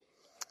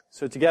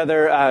So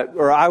together,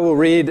 I will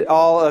read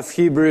all of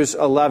Hebrews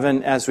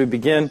 11 as we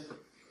begin.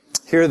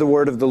 Hear the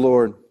word of the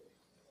Lord.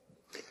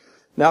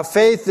 Now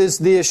faith is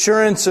the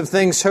assurance of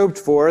things hoped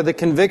for, the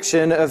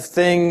conviction of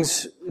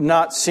things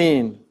not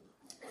seen.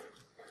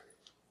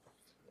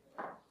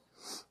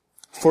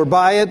 For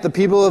by it the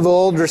people of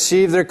old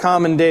received their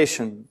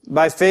commendation.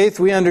 By faith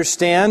we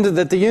understand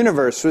that the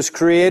universe was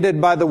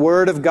created by the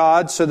word of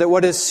God, so that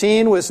what is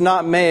seen was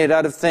not made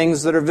out of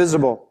things that are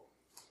visible.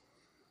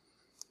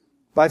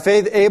 By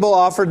faith Abel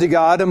offered to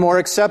God a more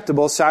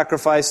acceptable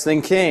sacrifice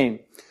than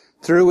Cain,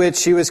 through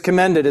which he was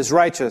commended as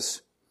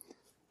righteous,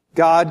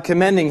 God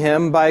commending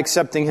him by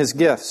accepting his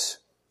gifts.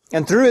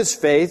 And through his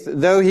faith,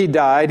 though he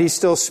died, he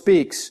still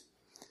speaks.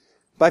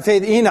 By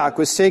faith Enoch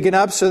was taken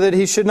up so that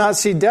he should not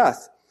see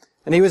death,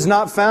 and he was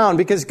not found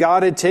because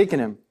God had taken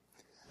him.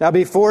 Now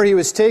before he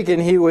was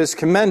taken, he was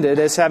commended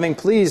as having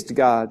pleased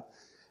God.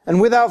 And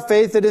without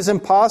faith it is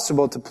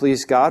impossible to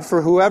please God,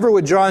 for whoever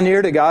would draw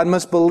near to God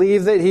must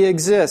believe that he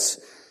exists,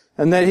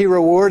 and that he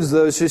rewards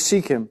those who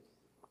seek him.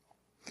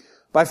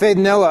 By faith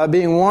Noah,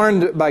 being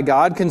warned by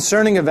God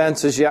concerning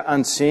events as yet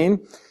unseen,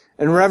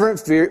 in reverent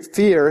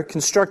fear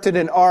constructed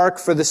an ark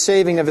for the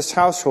saving of his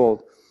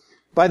household.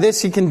 By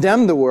this he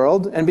condemned the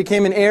world, and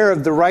became an heir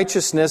of the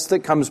righteousness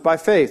that comes by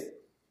faith.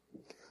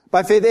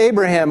 By faith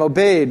Abraham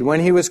obeyed when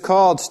he was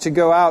called to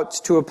go out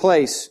to a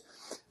place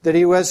that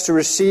he was to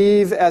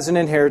receive as an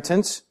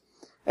inheritance,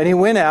 and he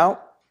went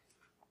out,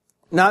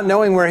 not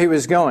knowing where he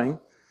was going.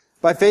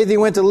 By faith he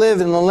went to live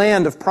in the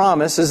land of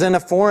promise, as in a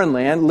foreign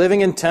land,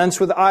 living in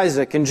tents with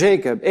Isaac and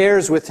Jacob,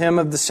 heirs with him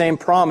of the same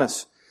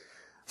promise.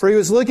 For he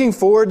was looking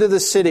forward to the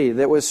city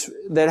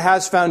that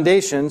has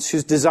foundations,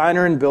 whose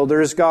designer and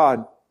builder is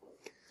God.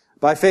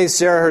 By faith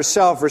Sarah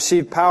herself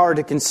received power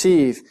to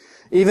conceive,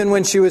 even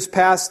when she was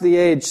past the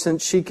age,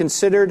 since she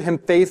considered him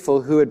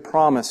faithful who had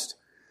promised.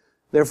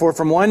 Therefore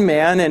from one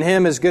man, and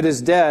him as good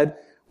as dead,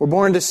 were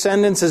born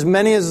descendants as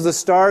many as the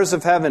stars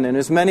of heaven, and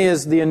as many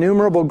as the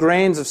innumerable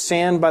grains of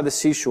sand by the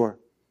seashore.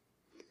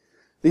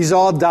 These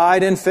all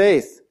died in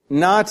faith,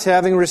 not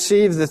having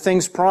received the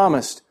things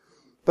promised,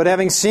 but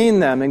having seen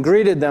them and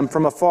greeted them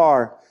from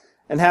afar,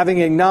 and having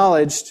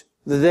acknowledged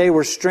that they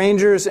were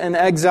strangers and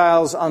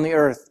exiles on the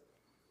earth.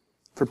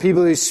 For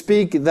people who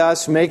speak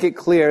thus make it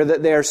clear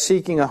that they are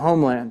seeking a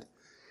homeland.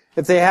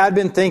 If they had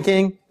been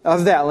thinking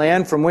of that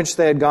land from which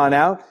they had gone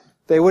out,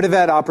 they would have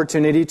had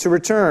opportunity to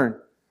return.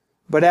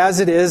 But as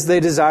it is, they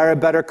desire a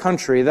better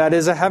country, that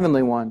is, a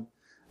heavenly one.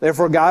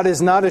 Therefore God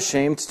is not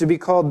ashamed to be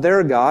called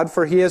their God,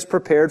 for he has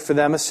prepared for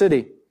them a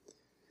city.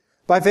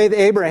 By faith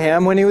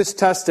Abraham, when he was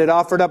tested,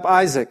 offered up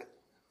Isaac.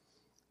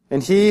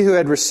 And he who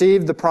had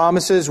received the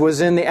promises was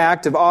in the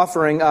act of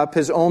offering up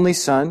his only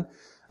son,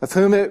 of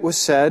whom it was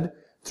said,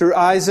 "Through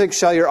Isaac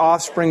shall your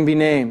offspring be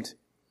named."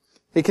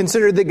 He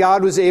considered that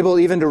God was able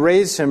even to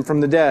raise him from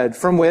the dead,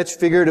 from which,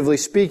 figuratively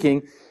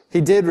speaking, he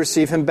did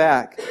receive him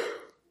back.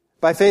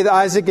 By faith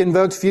Isaac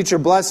invoked future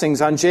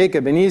blessings on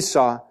Jacob and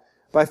Esau.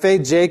 By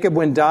faith Jacob,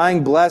 when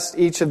dying, blessed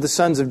each of the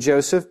sons of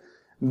Joseph,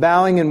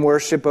 bowing in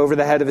worship over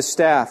the head of his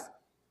staff.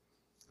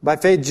 By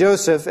faith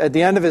Joseph, at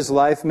the end of his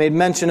life, made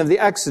mention of the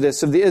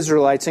exodus of the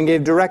Israelites and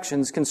gave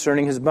directions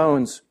concerning his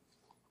bones.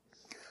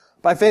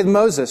 By faith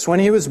Moses, when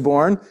he was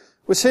born,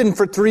 was hidden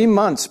for 3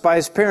 months by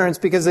his parents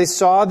because they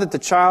saw that the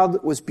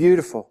child was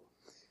beautiful,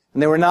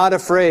 and they were not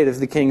afraid of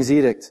the king's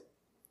edict.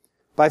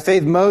 By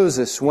faith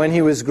Moses, when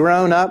he was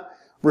grown up,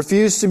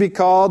 refused to be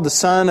called the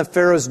son of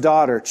Pharaoh's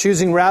daughter,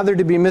 choosing rather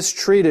to be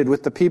mistreated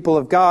with the people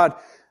of God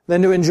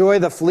than to enjoy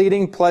the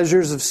fleeting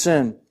pleasures of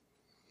sin.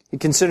 He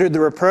considered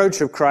the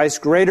reproach of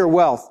Christ greater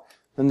wealth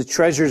than the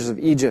treasures of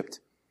Egypt,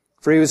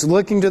 for he was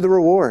looking to the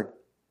reward.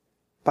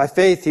 By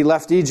faith he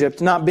left Egypt,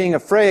 not being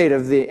afraid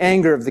of the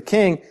anger of the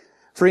king,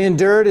 for he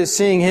endured as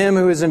seeing him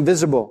who is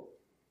invisible.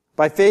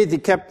 By faith he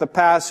kept the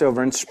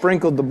Passover and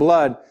sprinkled the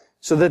blood,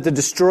 so that the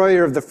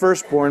destroyer of the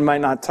firstborn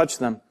might not touch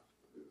them.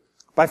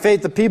 By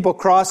faith the people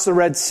crossed the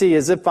Red Sea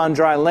as if on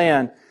dry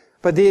land,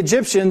 but the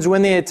Egyptians,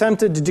 when they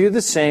attempted to do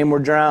the same, were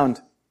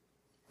drowned.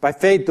 By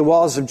faith the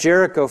walls of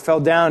Jericho fell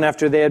down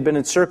after they had been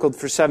encircled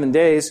for 7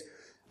 days.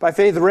 By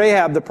faith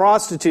Rahab the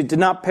prostitute did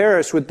not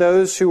perish with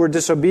those who were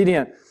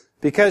disobedient,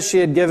 because she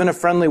had given a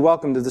friendly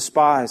welcome to the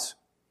spies.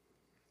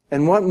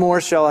 And what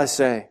more shall I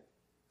say?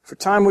 For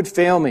time would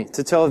fail me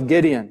to tell of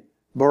Gideon,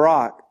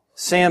 Barak,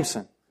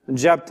 Samson, and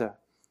Jephthah,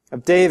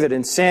 of David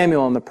and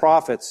Samuel and the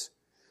prophets,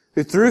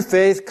 who through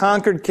faith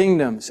conquered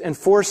kingdoms,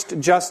 enforced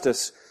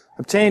justice,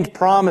 obtained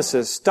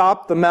promises,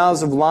 stopped the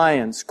mouths of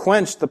lions,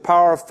 quenched the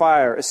power of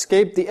fire,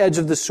 escaped the edge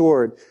of the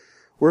sword,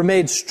 were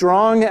made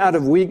strong out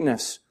of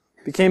weakness,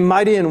 became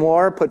mighty in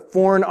war, put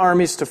foreign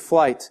armies to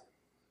flight.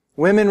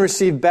 Women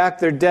received back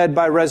their dead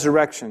by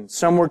resurrection.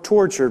 Some were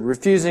tortured,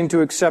 refusing to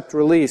accept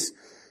release,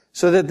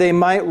 so that they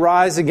might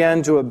rise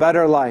again to a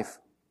better life.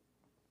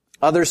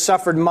 Others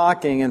suffered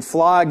mocking and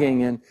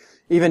flogging and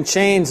even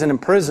chains and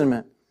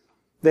imprisonment.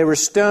 They were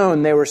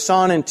stoned, they were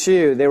sawn in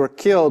two, they were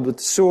killed with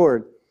the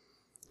sword.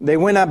 They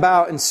went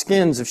about in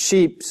skins of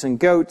sheep and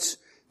goats,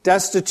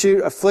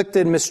 destitute,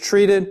 afflicted,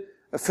 mistreated,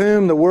 of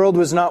whom the world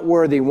was not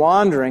worthy,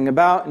 wandering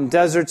about in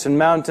deserts and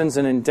mountains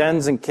and in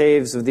dens and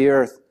caves of the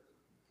earth.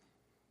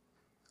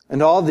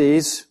 And all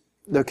these,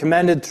 though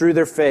commended through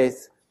their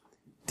faith,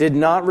 did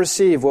not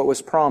receive what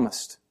was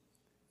promised,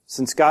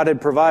 since God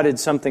had provided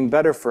something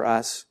better for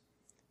us,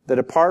 that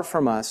apart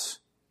from us,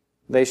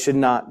 they should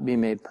not be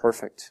made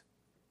perfect.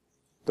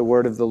 The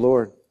word of the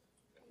Lord.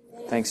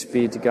 Thanks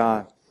be to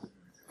God.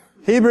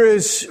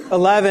 Hebrews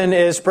 11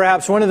 is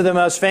perhaps one of the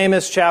most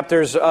famous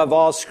chapters of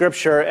all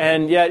Scripture,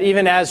 and yet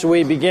even as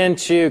we begin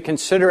to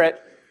consider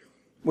it,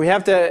 we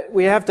have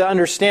to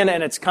understand it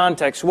in its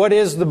context. What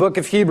is the book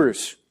of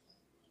Hebrews?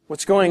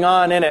 What's going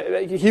on in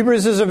it?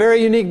 Hebrews is a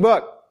very unique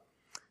book.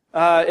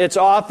 Its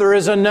author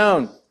is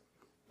unknown.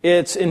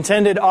 Its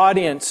intended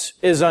audience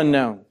is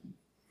unknown.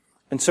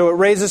 And so it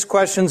raises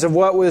questions of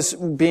what was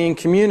being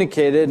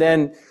communicated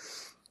and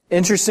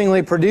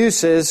interestingly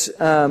produces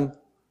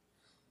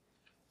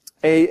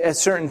a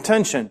certain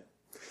tension.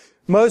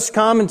 Most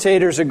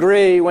commentators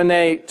agree when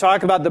they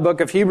talk about the book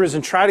of Hebrews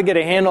and try to get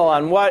a handle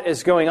on what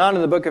is going on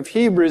in the book of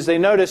Hebrews, they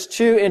notice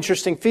two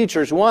interesting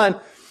features. One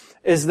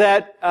is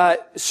that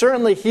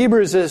certainly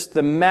Hebrews is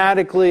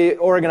thematically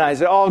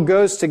organized. It all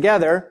goes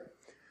together,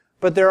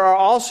 but there are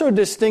also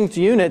distinct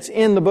units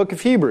in the book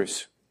of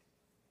Hebrews.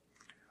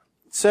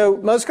 So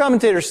most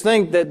commentators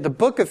think that the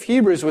book of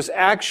Hebrews was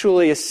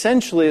actually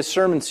essentially a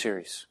sermon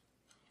series.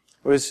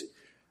 It was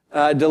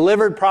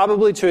delivered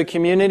probably to a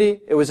community.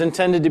 It was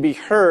intended to be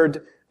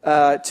heard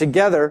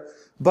together,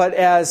 but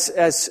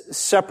as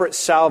separate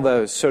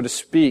salvos, so to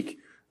speak,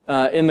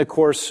 in the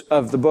course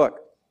of the book.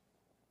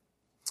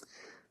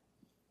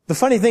 The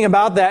funny thing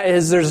about that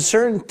is there's a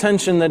certain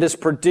tension that is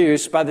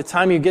produced by the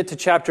time you get to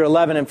chapter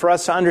 11. And for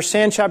us to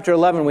understand chapter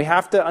 11, we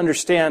have to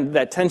understand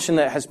that tension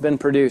that has been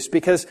produced.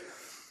 Because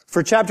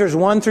for chapters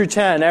 1 through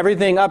 10,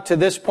 everything up to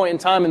this point in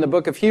time in the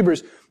book of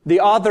Hebrews, the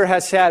author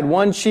has had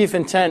one chief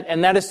intent,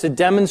 and that is to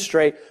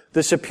demonstrate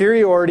the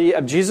superiority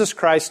of Jesus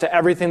Christ to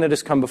everything that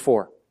has come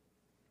before.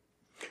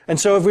 And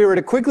so if we were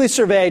to quickly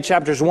survey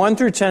chapters 1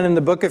 through 10 in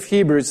the book of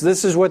Hebrews,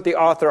 this is what the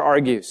author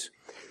argues.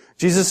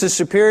 Jesus is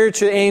superior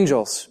to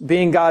angels.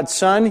 Being God's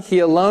Son, He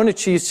alone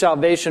achieves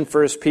salvation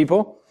for His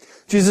people.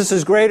 Jesus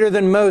is greater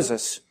than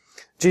Moses.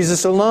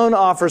 Jesus alone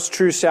offers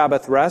true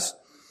Sabbath rest.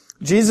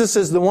 Jesus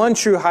is the one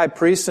true high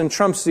priest and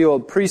trumps the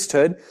old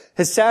priesthood.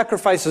 His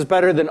sacrifice is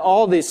better than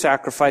all these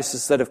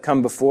sacrifices that have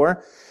come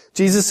before.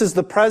 Jesus is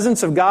the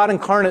presence of God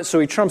incarnate, so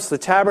He trumps the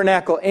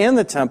tabernacle and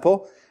the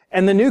temple.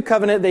 And the new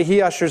covenant that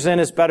He ushers in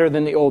is better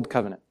than the old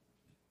covenant.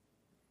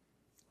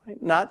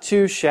 Not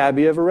too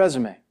shabby of a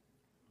resume.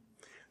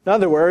 In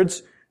other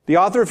words, the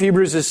author of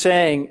Hebrews is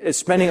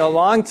spending a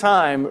long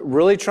time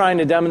really trying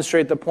to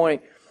demonstrate the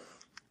point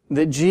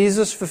that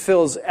Jesus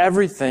fulfills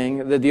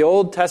everything that the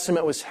Old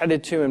Testament was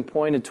headed to and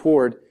pointed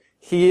toward.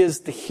 He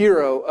is the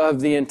hero of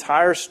the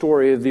entire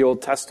story of the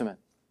Old Testament.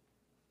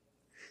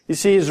 You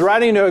see, he's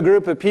writing to a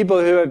group of people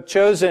who have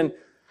chosen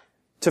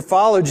to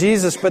follow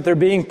Jesus, but they're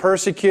being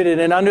persecuted,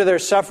 and under their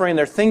suffering,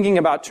 they're thinking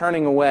about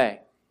turning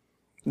away.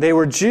 They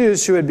were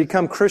Jews who had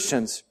become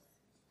Christians.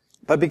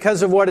 But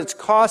because of what it's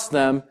cost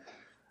them,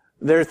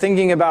 they're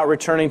thinking about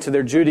returning to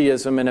their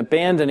Judaism and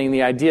abandoning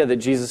the idea that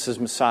Jesus is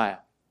Messiah.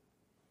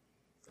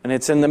 And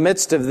it's in the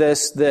midst of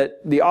this that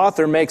the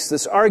author makes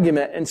this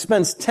argument and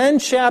spends 10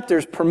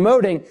 chapters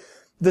promoting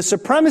the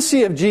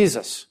supremacy of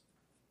Jesus.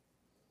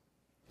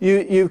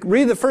 You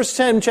read the first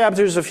 10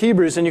 chapters of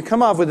Hebrews and you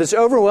come off with this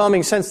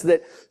overwhelming sense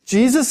that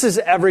Jesus is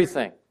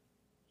everything.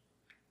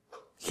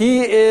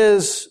 He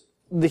is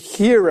the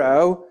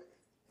hero.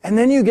 And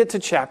then you get to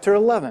chapter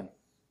 11.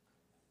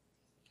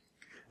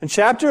 And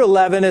chapter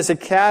 11 is a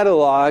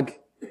catalog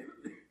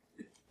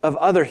of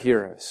other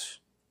heroes,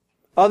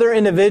 other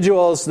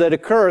individuals that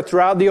occur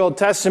throughout the Old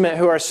Testament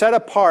who are set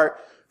apart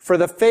for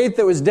the faith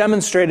that was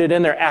demonstrated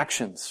in their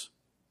actions.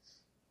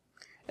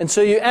 And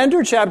so you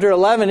enter chapter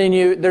 11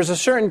 and there's a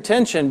certain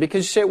tension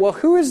because you say, well,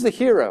 who is the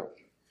hero?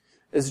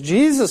 Is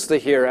Jesus the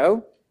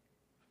hero?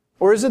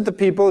 Or is it the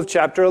people of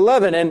chapter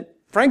 11? And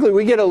frankly,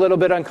 we get a little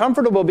bit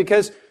uncomfortable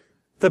because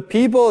the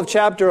people of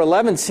chapter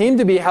 11 seem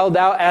to be held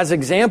out as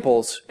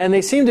examples, and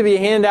they seem to be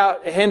handed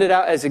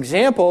out as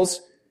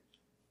examples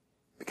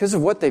because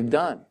of what they've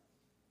done.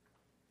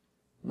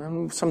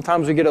 And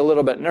sometimes we get a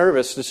little bit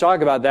nervous to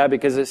talk about that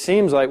because it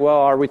seems like, well,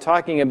 are we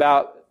talking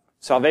about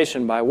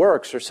salvation by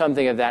works or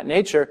something of that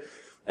nature?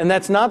 And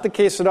that's not the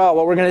case at all.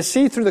 What we're going to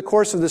see through the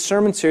course of the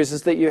sermon series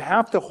is that you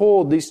have to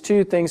hold these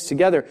two things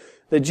together.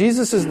 That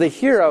Jesus is the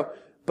hero,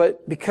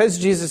 but because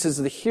Jesus is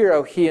the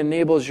hero, He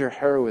enables your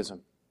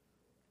heroism.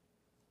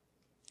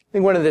 I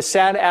think one of the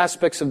sad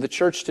aspects of the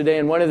church today,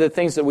 and one of the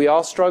things that we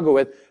all struggle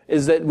with,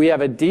 is that we have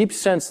a deep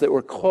sense that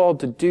we're called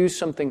to do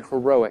something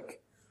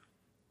heroic.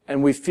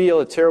 And we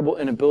feel a terrible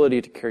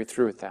inability to carry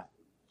through with that.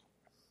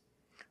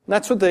 And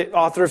that's what the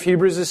author of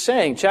Hebrews is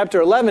saying. Chapter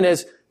 11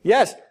 is,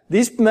 yes,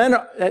 these men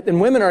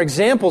and women are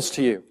examples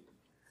to you.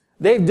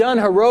 They've done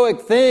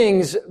heroic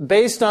things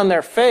based on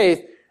their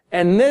faith,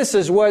 and this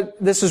is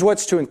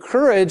what's to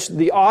encourage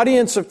the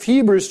audience of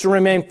Hebrews to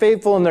remain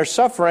faithful in their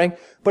suffering,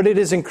 but it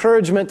is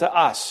encouragement to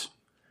us.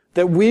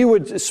 that we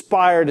would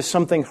aspire to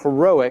something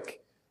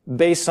heroic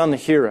based on the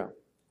hero.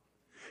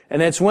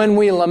 And it's when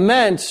we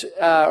lament,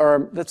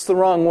 or that's the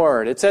wrong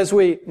word. It's as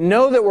we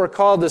know that we're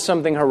called to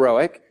something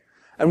heroic,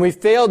 and we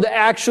fail to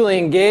actually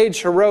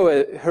engage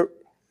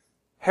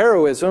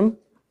heroism,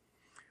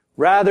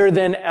 rather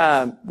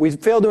than, we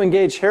fail to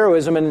engage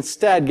heroism and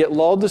instead get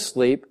lulled to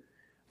sleep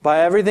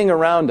by everything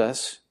around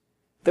us,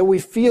 that we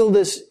feel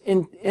this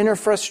inner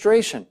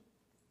frustration.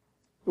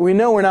 We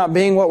know we're not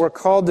being what we're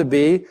called to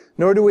be,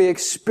 nor do we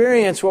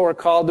experience what we're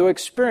called to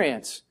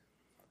experience.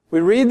 We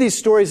read these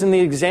stories and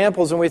the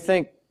examples and we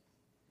think,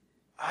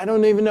 I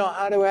don't even know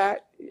how to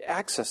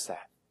access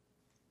that.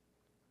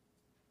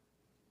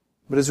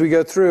 But as we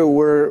go through,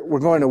 we're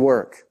going to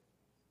work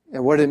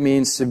at what it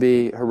means to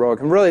be heroic.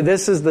 And really,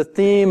 this is the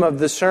theme of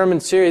the sermon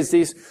series.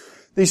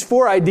 These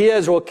 4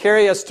 ideas will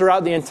carry us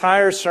throughout the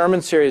entire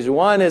sermon series.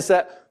 One is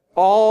that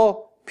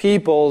all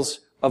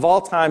peoples of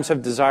all times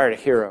have desired a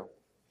hero.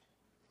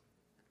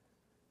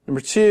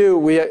 Number 2,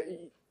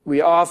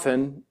 we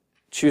often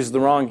choose the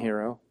wrong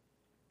hero.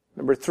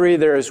 Number 3,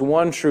 there is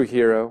one true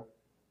hero.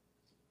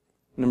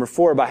 Number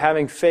 4, by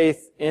having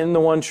faith in the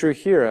one true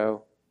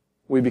hero,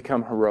 we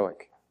become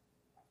heroic.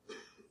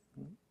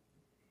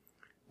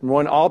 Number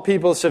 1, all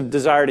peoples have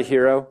desired a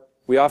hero.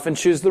 We often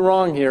choose the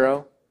wrong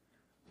hero.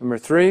 Number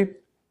 3,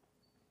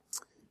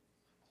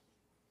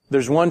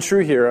 there's one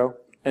true hero.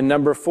 And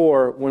number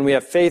 4, when we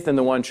have faith in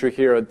the one true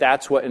hero,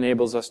 that's what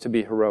enables us to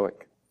be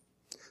heroic.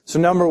 So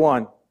number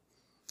 1,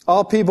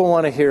 all people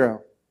want a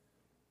hero.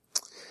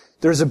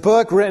 There's a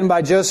book written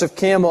by Joseph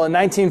Campbell in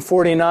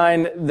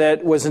 1949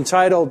 that was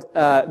entitled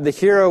The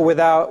Hero with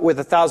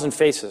 1,000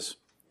 Faces.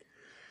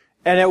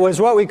 And it was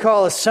what we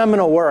call a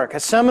seminal work. A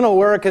seminal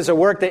work is a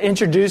work that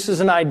introduces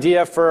an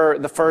idea for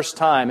the first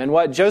time. And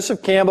what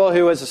Joseph Campbell,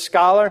 who was a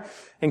scholar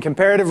in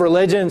comparative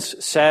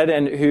religions, said,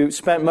 and who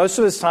spent most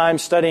of his time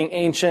studying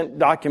ancient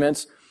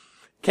documents,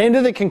 came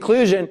to the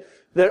conclusion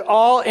that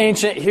all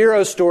ancient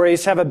hero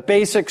stories have a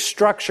basic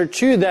structure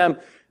to them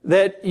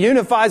that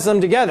unifies them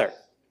together.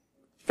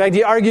 In fact,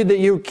 he argued that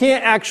you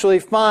can't actually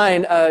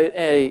find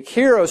a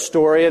hero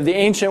story of the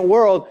ancient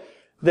world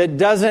that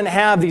doesn't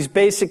have these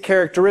basic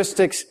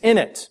characteristics in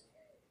it.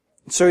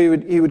 So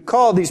he would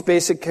call these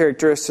basic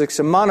characteristics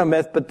a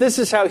monomyth, but this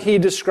is how he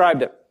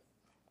described it.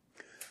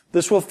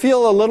 This will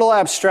feel a little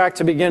abstract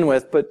to begin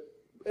with, but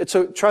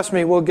trust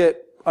me,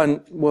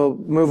 we'll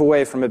move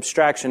away from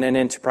abstraction and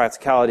into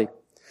practicality.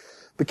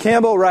 But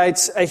Campbell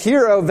writes, a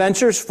hero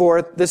ventures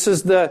forth. This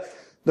is the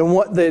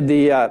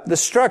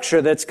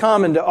structure that's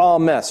common to all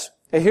myths.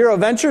 A hero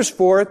ventures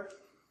forth,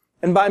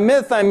 and by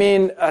myth I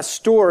mean a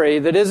story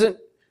that isn't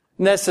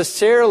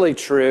necessarily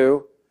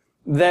true,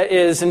 that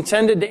is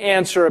intended to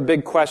answer a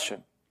big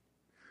question.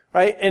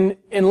 Right?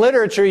 In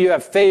literature you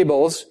have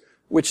fables,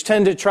 which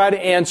tend to try to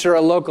answer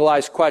a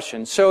localized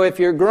question. So if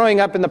you're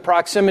growing up in the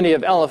proximity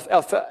of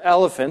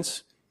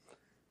elephants,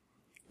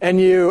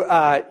 and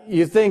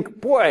you think,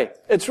 boy,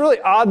 it's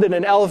really odd that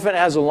an elephant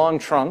has a long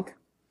trunk,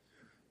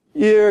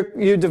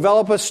 you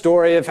develop a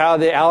story of how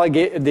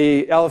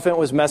the elephant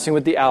was messing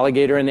with the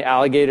alligator, and the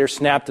alligator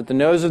snapped at the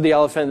nose of the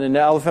elephant, and the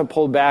elephant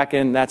pulled back,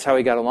 and that's how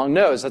he got a long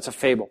nose. That's a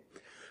fable.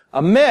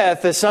 A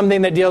myth is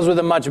something that deals with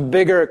a much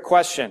bigger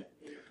question.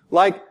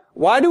 Like,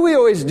 why do we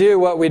always do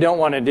what we don't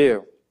want to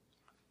do?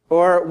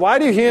 Or why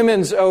do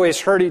humans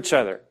always hurt each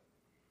other?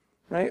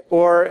 Right?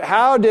 Or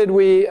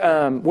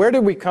where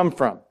did we come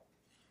from?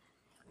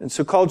 And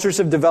so cultures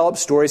have developed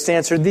stories to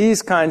answer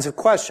these kinds of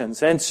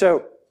questions. And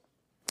so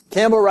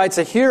Campbell writes,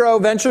 a hero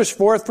ventures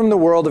forth from the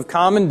world of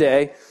common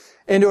day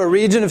into a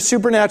region of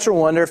supernatural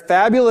wonder.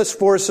 Fabulous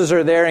forces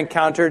are there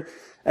encountered,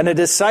 and a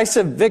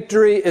decisive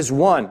victory is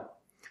won.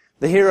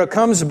 The hero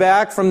comes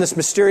back from this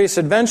mysterious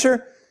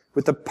adventure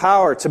with the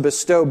power to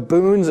bestow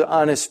boons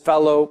on his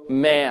fellow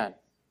man.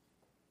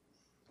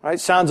 All right,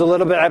 sounds a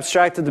little bit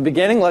abstract at the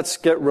beginning. Let's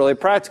get really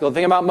practical.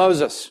 Think about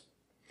Moses.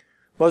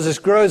 Moses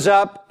grows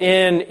up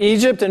in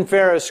Egypt in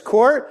Pharaoh's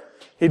court.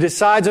 He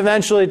decides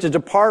eventually to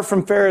depart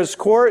from Pharaoh's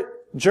court,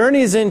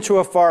 journeys into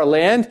a far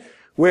land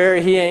where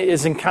he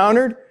is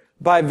encountered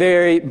by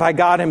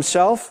God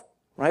himself,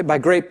 right? By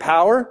great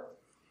power.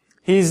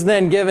 He's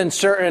then given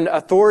certain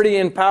authority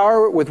and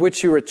power with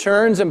which he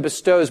returns and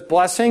bestows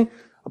blessing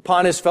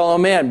upon his fellow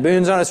man,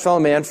 boons on his fellow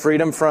man,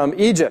 freedom from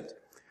Egypt.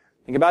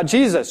 Think about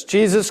Jesus.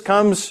 Jesus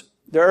comes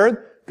to earth,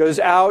 goes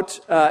out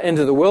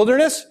into the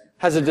wilderness,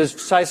 has a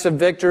decisive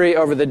victory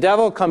over the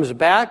devil, comes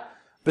back,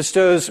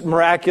 bestows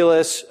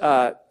miraculous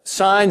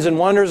signs and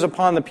wonders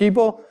upon the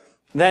people,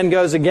 then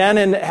goes again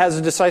and has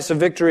a decisive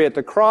victory at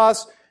the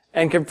cross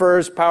and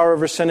confers power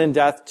over sin and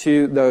death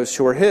to those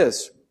who are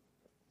his.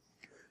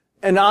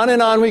 And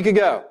on we could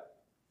go.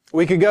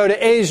 We could go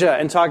to Asia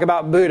and talk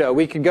about Buddha.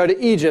 We could go to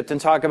Egypt and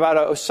talk about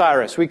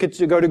Osiris. We could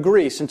go to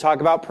Greece and talk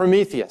about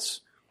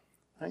Prometheus.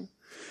 Right?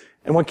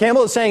 And what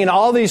Campbell is saying in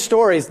all these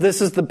stories,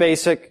 this is the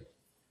basic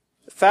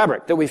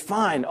fabric that we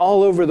find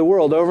all over the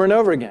world over and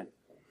over again.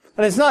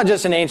 And it's not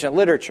just in ancient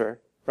literature,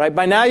 right?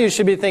 By now you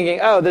should be thinking,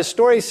 oh, this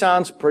story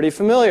sounds pretty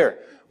familiar.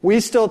 We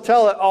still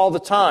tell it all the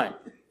time,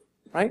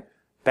 right?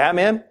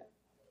 Batman,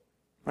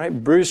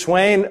 Right? Bruce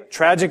Wayne,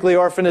 tragically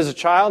orphaned as a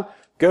child,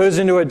 goes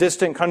into a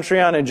distant country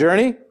on a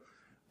journey,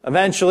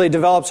 eventually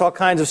develops all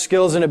kinds of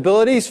skills and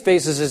abilities,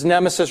 faces his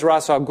nemesis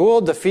Ra's al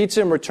Ghul, defeats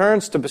him,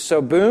 returns to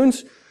bestow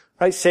boons,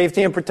 right?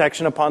 Safety and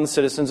protection upon the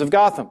citizens of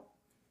Gotham.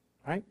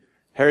 Right?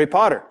 Harry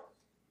Potter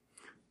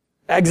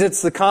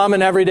exits the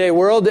common everyday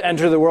world to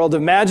enter the world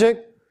of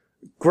magic,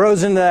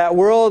 grows into that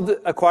world,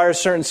 acquires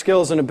certain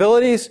skills and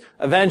abilities,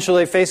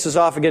 eventually faces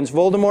off against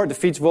Voldemort,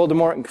 defeats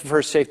Voldemort, and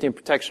confers safety and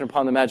protection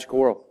upon the magical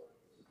world.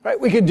 Right?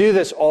 We could do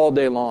this all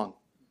day long.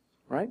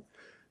 Right?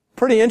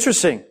 Pretty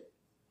interesting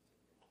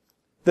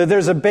that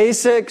there's a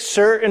basic,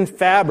 certain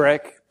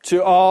fabric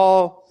to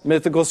all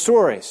mythical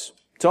stories,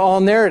 to all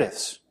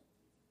narratives.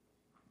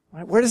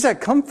 Right? Where does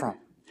that come from?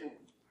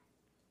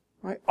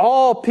 Right?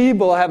 All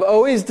people have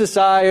always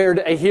desired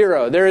a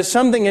hero. There is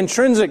something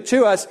intrinsic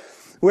to us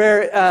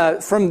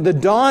where from the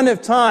dawn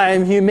of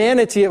time,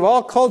 humanity of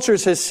all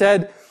cultures has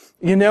said,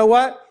 you know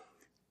what?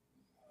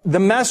 The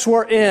mess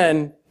we're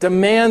in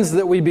demands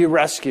that we be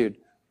rescued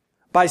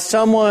by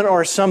someone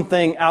or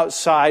something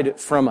outside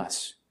from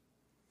us.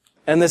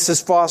 And this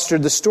has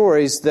fostered the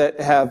stories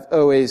that have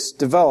always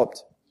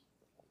developed.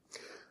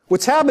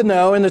 What's happened,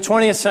 though, in the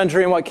 20th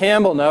century, and what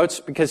Campbell notes,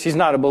 because he's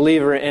not a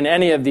believer in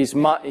any of these,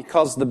 he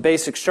calls the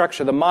basic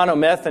structure the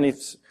monomyth, and he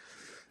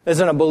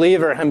isn't a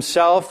believer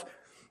himself.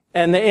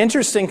 And the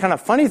interesting kind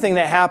of funny thing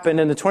that happened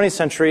in the 20th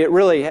century, it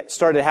really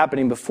started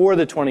happening before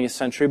the 20th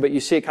century, but you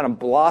see it kind of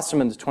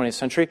blossom in the 20th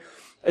century,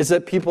 is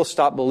that people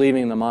stopped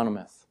believing in the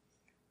monomyth.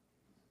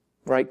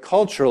 Right?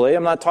 Culturally,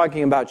 I'm not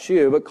talking about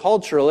you, but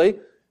culturally,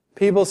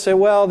 people say,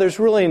 well, there's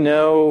really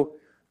no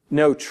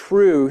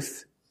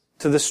truth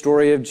to the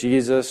story of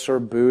Jesus or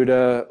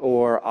Buddha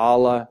or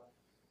Allah.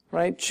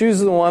 Right? Choose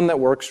the one that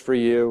works for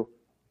you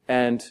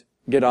and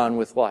get on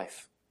with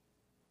life.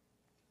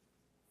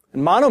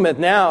 And monomyth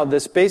now,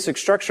 this basic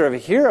structure of a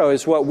hero,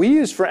 is what we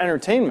use for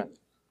entertainment.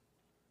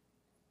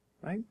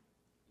 Right?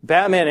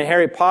 Batman and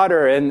Harry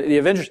Potter and the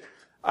Avengers.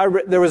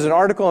 There was an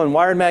article in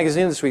Wired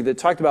magazine this week that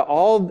talked about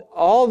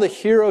all the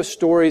hero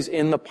stories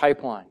in the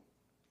pipeline.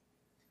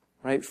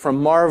 Right?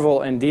 From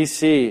Marvel and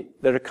DC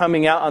that are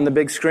coming out on the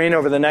big screen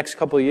over the next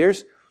couple of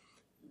years.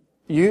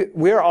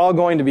 We're all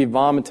going to be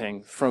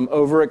vomiting from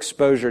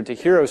overexposure to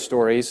hero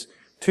stories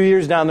 2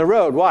 years down the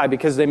road. Why?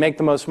 Because they make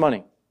the most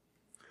money.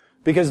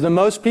 Because the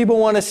most people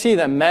want to see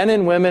them, men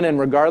and women, and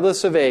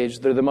regardless of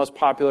age, they're the most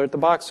popular at the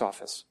box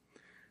office.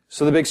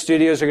 So the big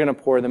studios are going to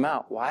pour them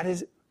out. Why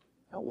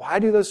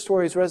do those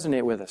stories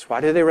resonate with us? Why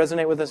do they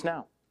resonate with us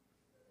now?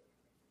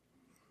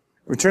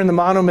 Return the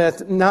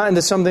monomyth not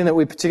into something that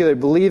we particularly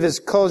believe is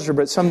culture,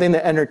 but something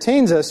that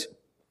entertains us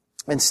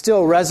and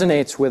still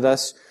resonates with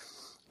us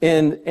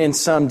in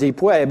some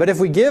deep way. But if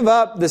we give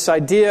up this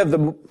idea of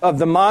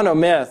the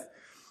monomyth,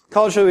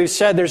 culturally we've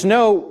said there's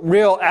no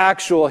real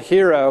actual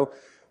hero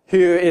who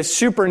is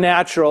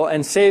supernatural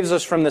and saves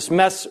us from this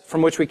mess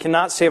from which we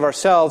cannot save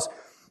ourselves,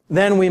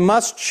 then we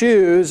must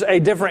choose a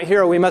different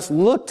hero. We must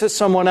look to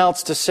someone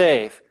else to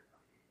save.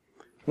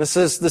 This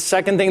is the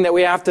second thing that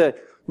we have to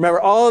remember.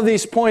 All of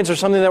these points are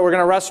something that we're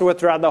going to wrestle with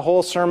throughout the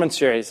whole sermon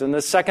series. And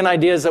the second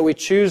idea is that we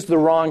choose the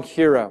wrong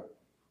hero.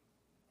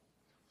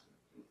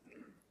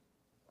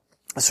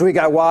 This week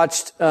I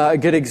watched a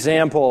good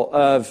example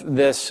of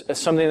this,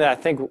 something that I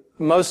think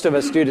most of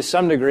us do to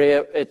some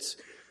degree.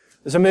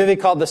 There's a movie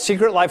called The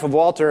Secret Life of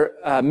Walter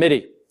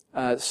Mitty,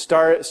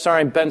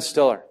 starring Ben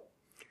Stiller.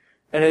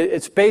 And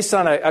it's based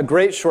on a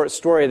great short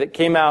story that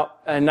came out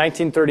in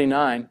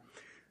 1939.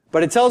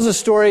 But it tells the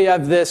story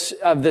of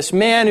this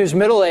man who's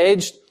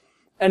middle-aged,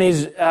 and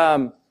he's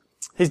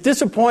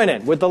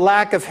disappointed with the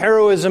lack of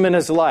heroism in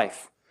his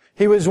life.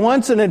 He was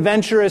once an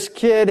adventurous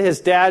kid. His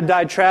dad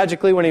died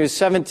tragically when he was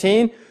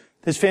 17.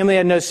 His family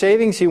had no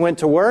savings. He went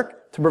to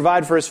work to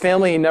provide for his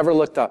family. He never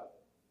looked up.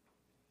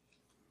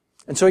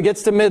 And so he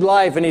gets to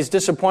midlife and he's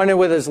disappointed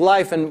with his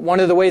life, and one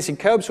of the ways he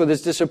copes with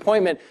his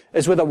disappointment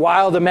is with a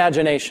wild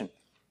imagination.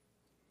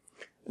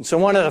 And so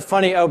one of the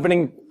funny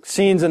opening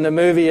scenes in the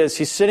movie is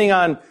he's sitting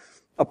on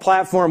a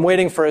platform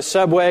waiting for a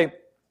subway,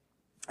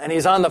 and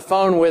he's on the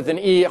phone with an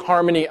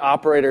eHarmony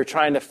operator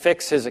trying to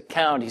fix his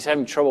account. He's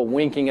having trouble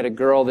winking at a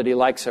girl that he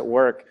likes at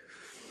work.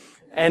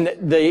 And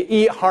the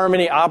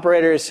eHarmony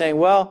operator is saying,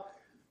 well,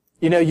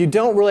 you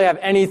don't really have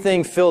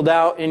anything filled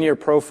out in your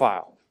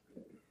profile.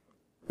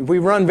 We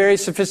run very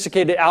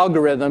sophisticated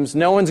algorithms.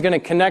 No one's going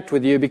to connect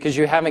with you because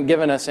you haven't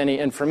given us any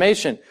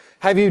information.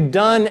 Have you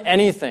done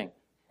anything?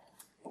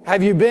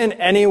 Have you been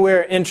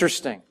anywhere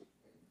interesting?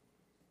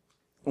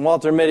 And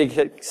Walter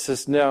Mitty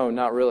says, no,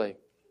 not really.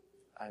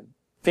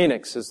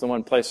 Phoenix is the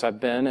one place I've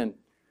been, and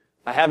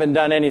I haven't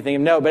done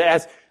anything. No,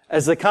 but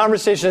as the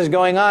conversation is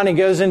going on, he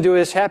goes into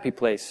his happy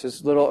place,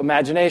 his little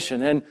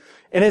imagination. And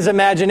in his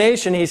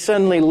imagination, he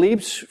suddenly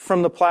leaps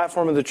from the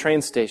platform of the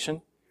train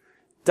station,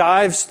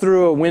 dives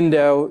through a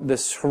window,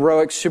 this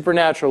heroic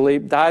supernatural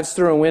leap, dives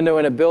through a window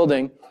in a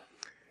building,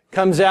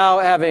 comes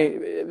out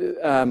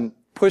having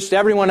pushed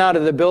everyone out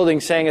of the building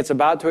saying it's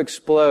about to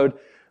explode,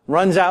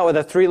 runs out with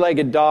a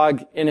 3-legged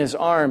dog in his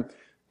arm,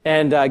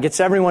 and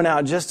gets everyone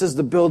out just as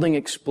the building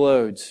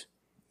explodes.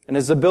 And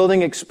as the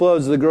building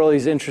explodes, the girl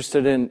he's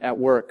interested in at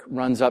work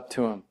runs up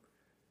to him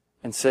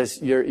and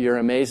says, you're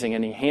amazing.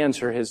 And he hands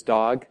her his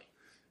dog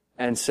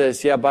and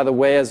says, yeah, by the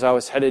way, as I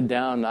was headed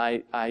down,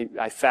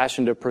 I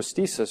fashioned a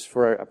prosthesis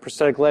for a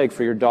prosthetic leg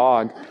for your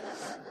dog.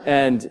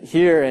 And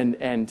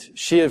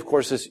she, of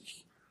course, is,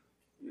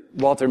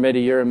 Walter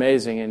Mitty, you're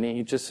amazing. And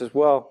he just says,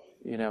 well,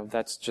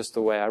 that's just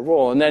the way I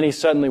roll. And then he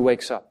suddenly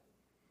wakes up,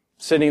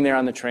 sitting there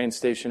on the train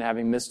station,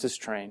 having missed his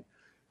train.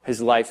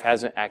 His life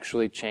hasn't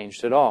actually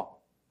changed at all.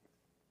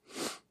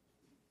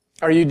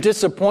 Are you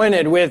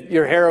disappointed with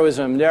your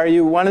heroism? Are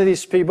you one of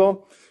these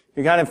people?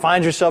 You kind of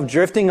find yourself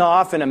drifting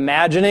off and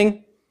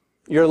imagining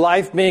your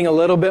life being a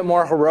little bit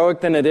more heroic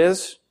than it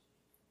is?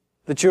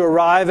 That you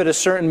arrive at a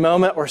certain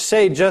moment or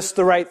say just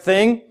the right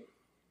thing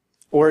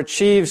or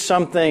achieve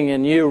something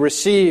and you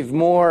receive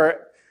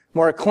more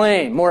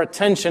acclaim, more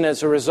attention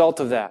as a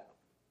result of that.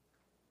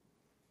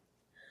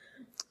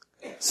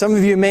 Some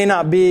of you may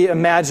not be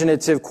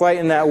imaginative quite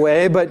in that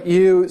way, but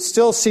you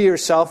still see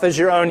yourself as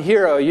your own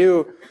hero.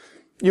 You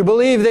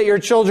believe that your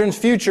children's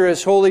future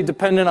is wholly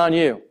dependent on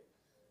you.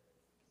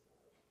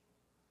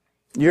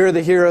 You're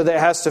the hero that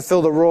has to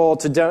fill the role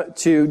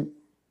to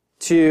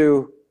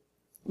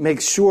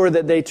make sure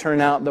that they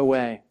turn out the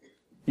way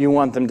you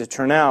want them to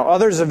turn out.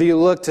 Others of you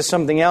look to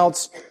something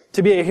else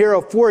to be a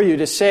hero for you,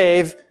 to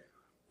save.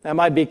 That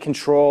might be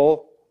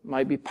control,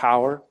 might be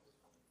power.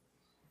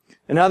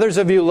 And others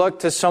of you look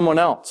to someone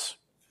else,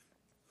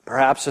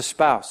 perhaps a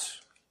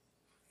spouse.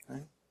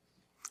 Right?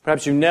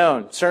 Perhaps you've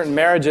known certain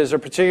marriages are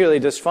particularly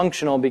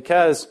dysfunctional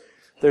because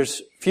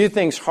there's few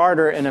things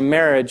harder in a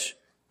marriage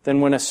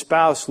than when a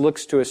spouse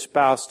looks to a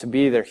spouse to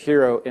be their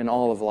hero in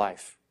all of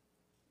life.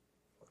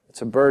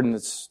 It's a burden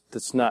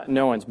that's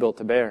no one's built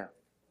to bear.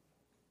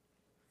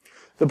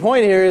 The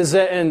point here is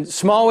that in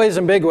small ways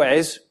and big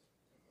ways,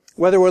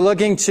 whether we're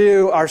looking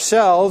to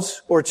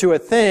ourselves or to a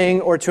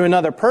thing or to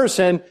another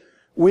person,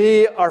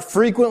 we are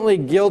frequently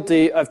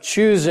guilty of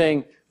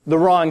choosing the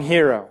wrong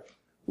hero,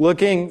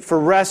 looking for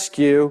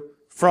rescue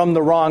from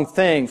the wrong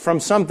thing, from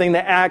something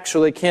that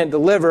actually can't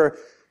deliver,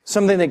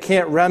 something that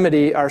can't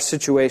remedy our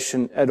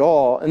situation at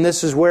all. And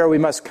this is where we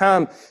must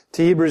come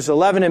to Hebrews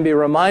 11 and be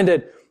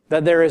reminded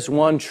that there is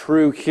one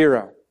true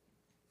hero.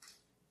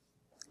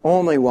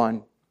 Only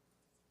one,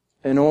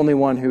 and only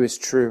one who is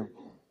true.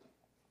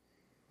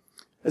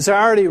 As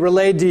I already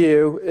relayed to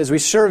you, as we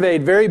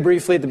surveyed very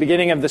briefly at the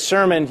beginning of the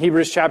sermon,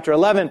 Hebrews chapter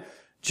 11,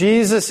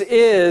 Jesus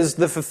is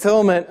the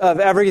fulfillment of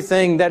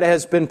everything that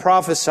has been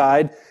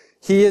prophesied.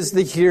 He is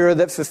the hero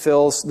that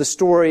fulfills the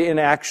story and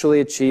actually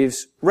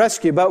achieves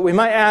rescue. But we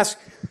might ask,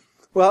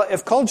 well,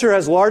 if culture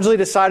has largely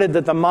decided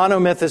that the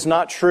monomyth is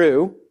not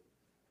true,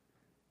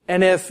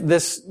 and if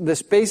this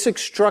basic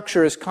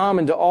structure is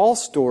common to all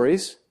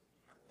stories,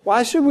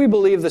 why should we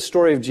believe the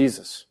story of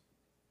Jesus?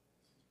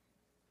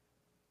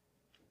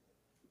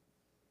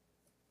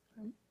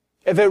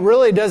 If it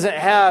really doesn't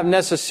have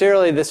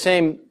necessarily the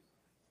same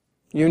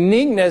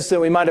uniqueness that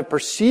we might have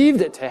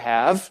perceived it to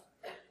have,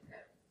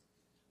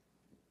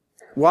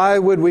 why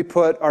would we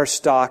put our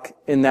stock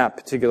in that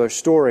particular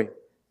story?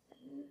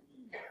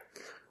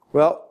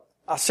 Well,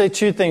 I'll say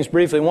two things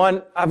briefly.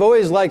 One, I've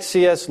always liked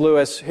C.S.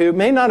 Lewis, who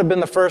may not have been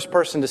the first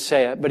person to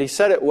say it, but he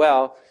said it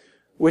well,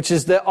 which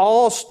is that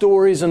all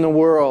stories in the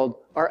world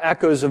are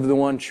echoes of the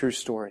one true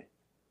story.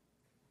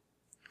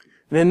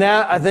 And in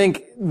that, I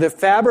think the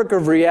fabric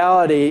of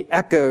reality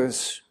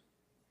echoes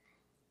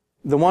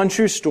the one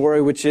true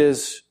story, which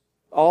is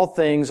all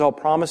things, all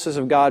promises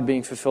of God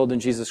being fulfilled in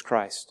Jesus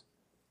Christ.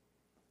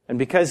 And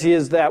because He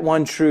is that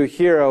one true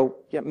hero,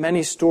 yet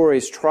many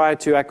stories try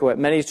to echo it.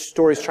 Many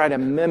stories try to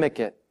mimic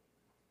it.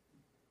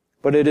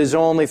 But it is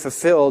only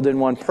fulfilled in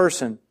one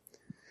person.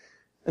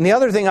 And the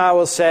other thing I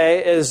will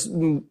say is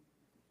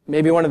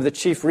maybe one of the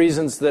chief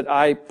reasons that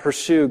I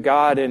pursue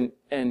God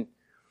and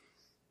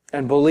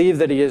believe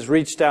that He has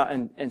reached out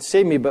and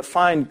saved me, but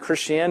find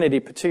Christianity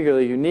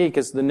particularly unique,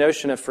 is the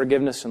notion of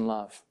forgiveness and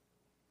love.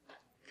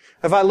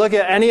 If I look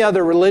at any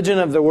other religion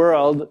of the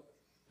world,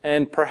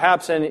 and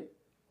perhaps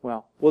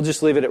we'll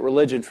just leave it at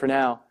religion for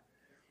now,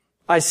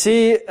 I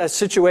see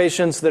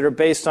situations that are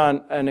based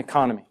on an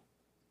economy.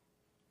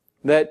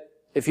 That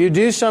if you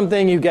do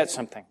something, you get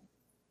something.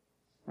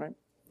 Right?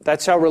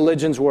 That's how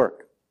religions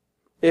work.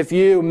 If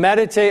you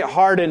meditate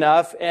hard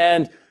enough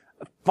and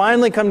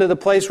finally come to the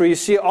place where you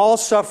see all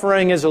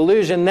suffering as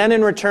illusion, then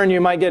in return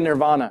you might get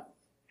nirvana.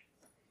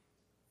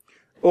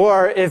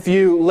 Or if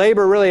you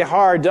labor really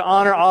hard to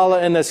honor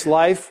Allah in this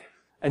life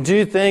and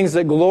do things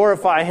that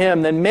glorify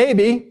Him, then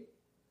maybe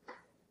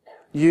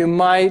you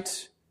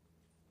might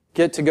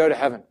get to go to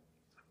heaven.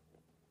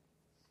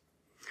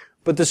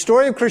 But the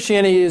story of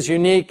Christianity is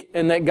unique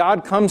in that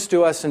God comes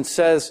to us and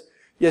says,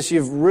 yes,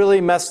 you've really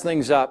messed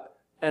things up,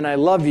 and I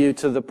love you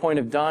to the point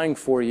of dying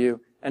for you,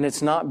 and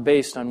it's not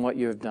based on what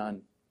you have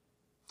done,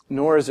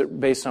 nor is it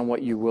based on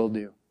what you will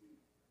do.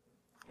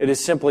 It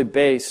is simply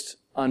based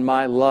on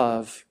my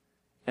love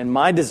and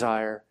my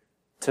desire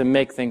to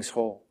make things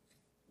whole.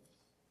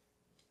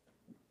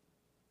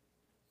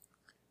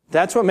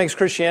 That's what makes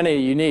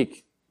Christianity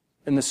unique.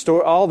 in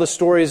all the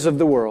stories of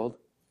the world.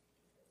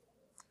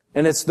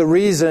 And it's the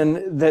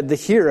reason that the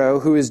hero,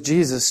 who is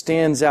Jesus,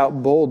 stands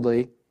out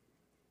boldly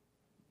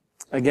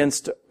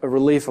against a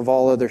relief of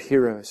all other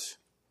heroes.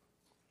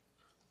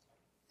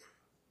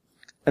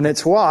 And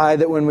it's why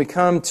that when we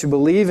come to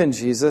believe in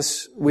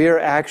Jesus, we are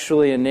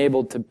actually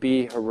enabled to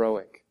be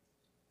heroic.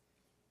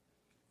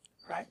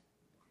 Right?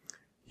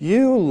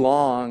 You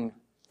long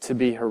to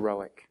be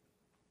heroic.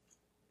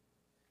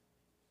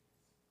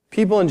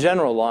 People in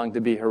general long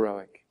to be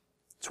heroic.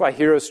 That's why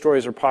hero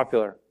stories are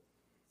popular.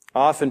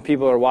 Often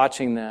people are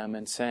watching them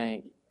and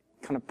saying,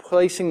 kind of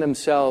placing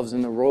themselves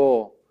in the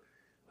role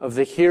of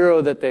the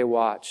hero that they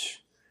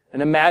watch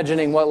and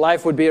imagining what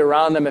life would be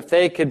around them if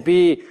they could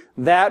be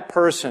that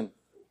person,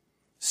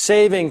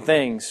 saving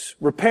things,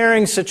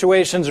 repairing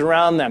situations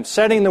around them,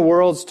 setting the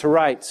world to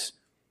rights.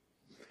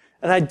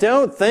 And I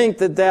don't think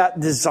that that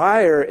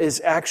desire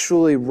is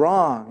actually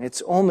wrong.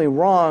 It's only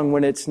wrong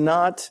when it's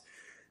not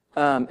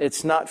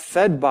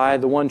fed by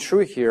the one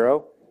true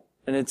hero,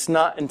 and it's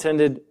not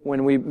intended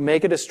when we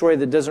make it a story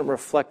that doesn't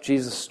reflect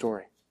Jesus'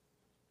 story.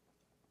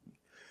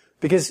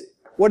 Because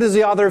what is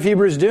the author of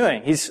Hebrews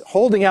doing? He's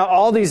holding out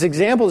all these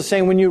examples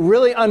saying when you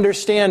really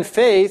understand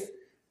faith,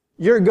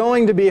 you're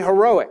going to be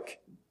heroic.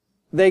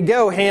 They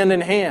go hand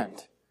in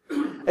hand.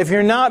 If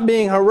you're not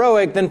being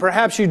heroic, then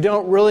perhaps you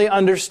don't really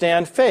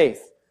understand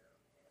faith.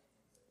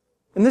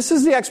 And this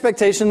is the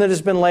expectation that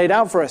has been laid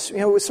out for us. You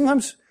know,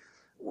 sometimes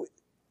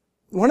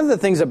one of the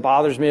things that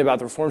bothers me about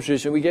the Reformed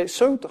tradition, we get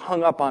so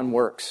hung up on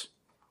works.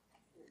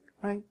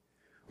 Right?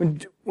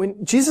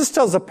 When Jesus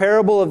tells the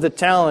parable of the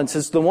talents,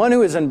 it's the one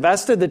who has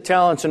invested the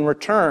talents and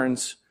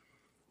returns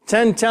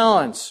 10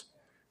 talents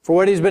for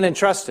what he's been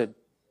entrusted.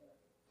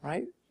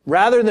 Right?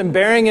 Rather than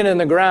burying it in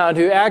the ground,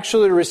 who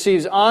actually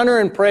receives honor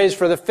and praise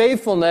for the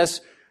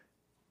faithfulness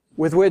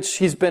with which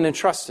he's been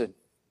entrusted.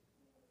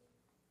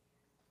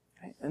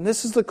 And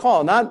this is the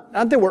call. Not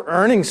that we're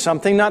earning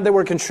something, not that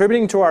we're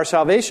contributing to our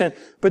salvation,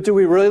 but do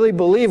we really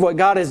believe what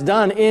God has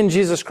done in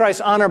Jesus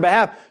Christ on our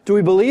behalf? Do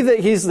we believe that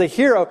He's the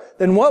hero?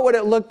 Then what would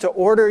it look to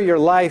order your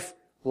life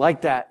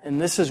like that?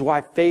 And this is why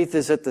faith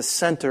is at the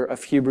center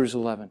of Hebrews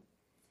 11.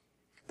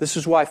 This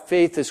is why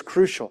faith is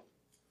crucial.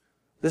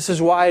 This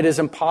is why it is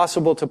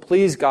impossible to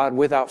please God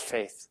without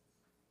faith.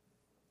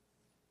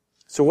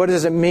 So what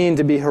does it mean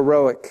to be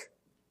heroic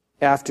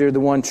after the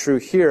one true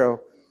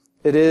hero?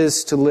 It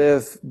is to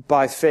live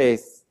by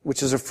faith,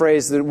 which is a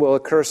phrase that will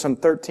occur some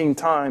 13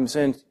 times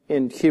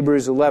in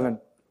Hebrews 11.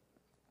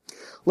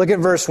 Look at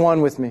verse 1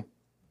 with me.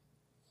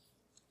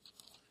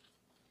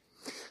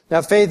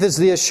 Now faith is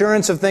the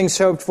assurance of things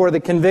hoped for, the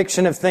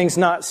conviction of things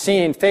not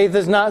seen. Faith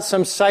is not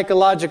some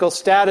psychological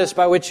status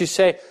by which you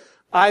say,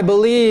 I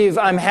believe,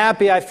 I'm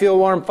happy, I feel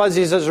warm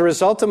fuzzies as a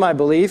result of my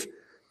belief.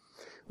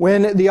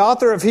 When the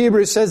author of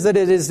Hebrews says that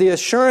it is the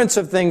assurance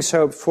of things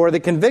hoped for, the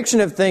conviction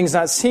of things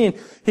not seen,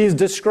 he's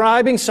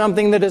describing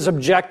something that is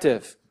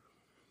objective.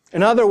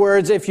 In other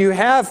words, if you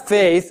have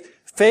faith,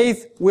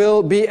 faith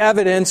will be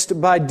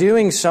evidenced by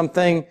doing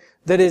something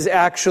that is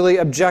actually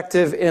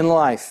objective in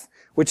life.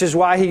 Which is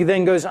why he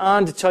then goes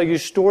on to tell you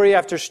story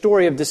after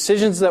story of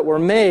decisions that were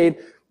made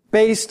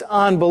based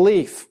on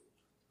belief.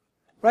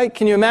 Right?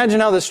 Can you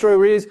imagine how the story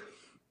reads?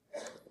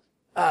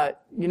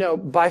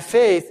 By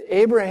faith,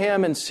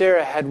 Abraham and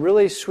Sarah had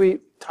really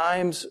sweet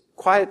times,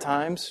 quiet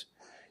times,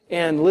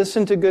 and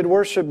listened to good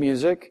worship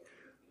music,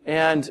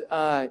 and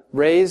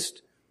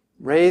raised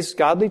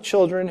godly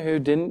children who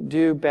didn't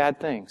do bad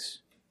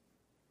things.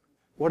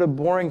 What a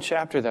boring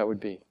chapter that would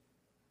be.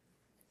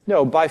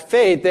 No, by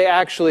faith, they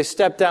actually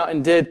stepped out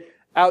and did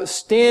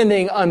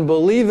outstanding,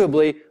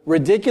 unbelievably,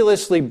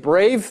 ridiculously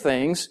brave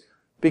things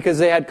because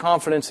they had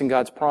confidence in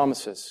God's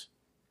promises.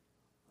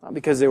 Not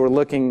because they were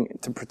looking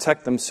to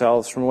protect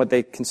themselves from what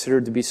they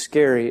considered to be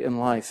scary in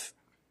life.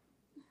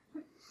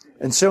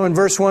 And so in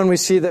verse 1 we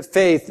see that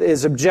faith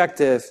is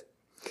objective.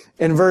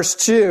 In verse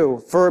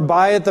 2, for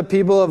by it the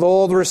people of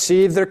old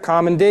received their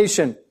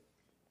commendation.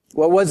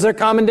 What was their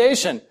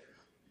commendation?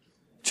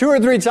 2 or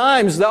 3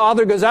 times the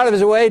author goes out of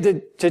his way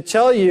to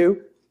tell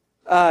you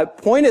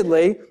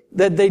pointedly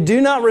that they do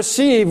not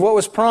receive what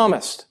was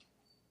promised.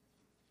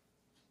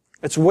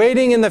 It's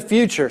waiting in the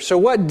future. So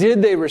what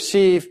did they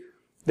receive?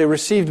 They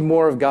received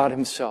more of God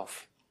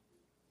Himself.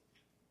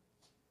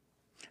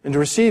 And to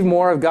receive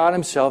more of God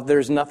Himself, there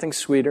is nothing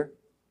sweeter,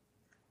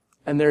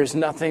 and there is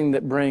nothing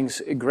that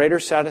brings greater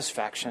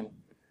satisfaction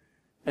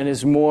and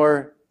is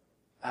more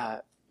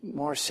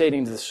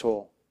sating to the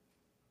soul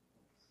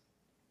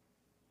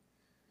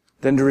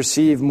than to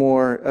receive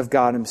more of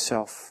God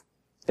Himself.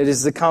 It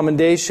is the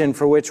commendation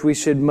for which we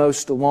should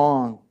most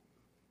long.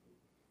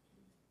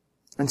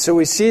 And so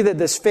we see that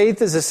this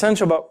faith is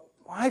essential, but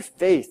why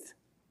faith?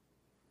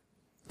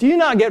 Do you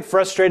not get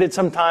frustrated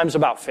sometimes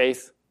about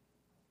faith?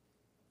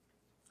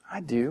 I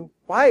do.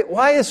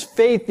 Why is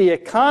faith the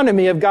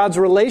economy of God's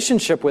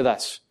relationship with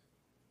us?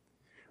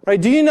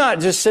 Right? Do you not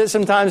just sit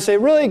sometimes and say,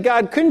 really,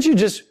 God, couldn't you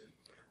just,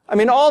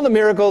 all the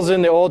miracles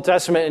in the Old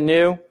Testament and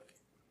New,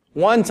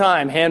 one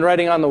time,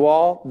 handwriting on the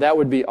wall, that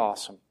would be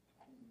awesome.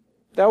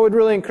 That would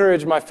really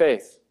encourage my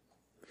faith.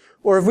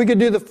 Or if we could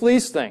do the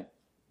fleece thing,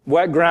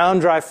 wet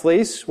ground, dry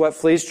fleece, wet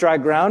fleece, dry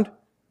ground,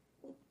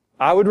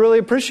 I would really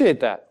appreciate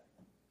that.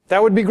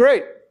 That would be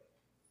great.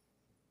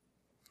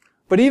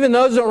 But even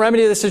those don't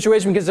remedy the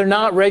situation because they're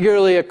not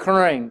regularly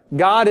occurring.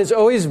 God is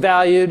always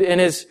valued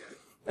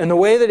in the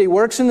way that He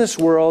works in this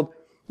world,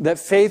 that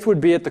faith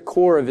would be at the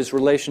core of His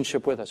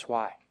relationship with us.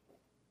 Why?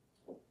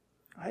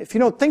 If you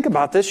don't think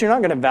about this, you're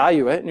not going to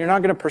value it and you're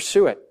not going to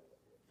pursue it.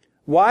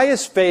 Why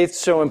is faith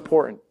so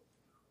important?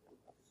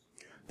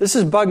 This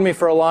has bugged me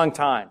for a long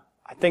time.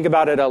 I think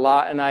about it a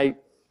lot, and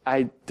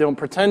I don't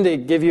pretend to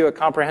give you a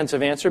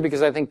comprehensive answer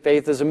because I think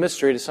faith is a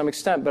mystery to some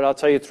extent, but I'll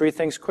tell you 3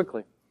 things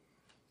quickly.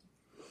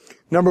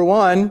 Number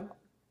 1,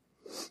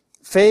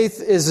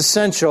 faith is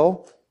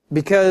essential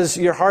because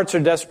your hearts are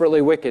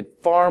desperately wicked,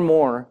 far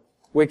more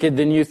wicked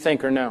than you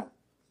think or know.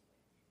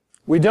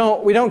 We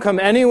don't come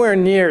anywhere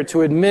near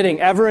to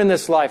admitting ever in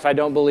this life, I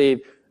don't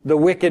believe, the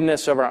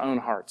wickedness of our own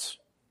hearts.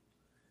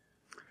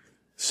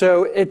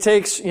 So it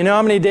takes, you know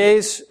how many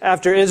days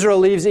after Israel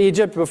leaves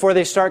Egypt before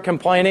they start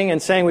complaining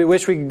and saying we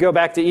wish we could go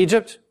back to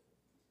Egypt?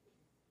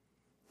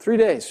 3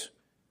 days.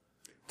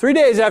 3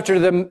 days after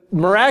the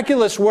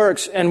miraculous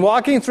works and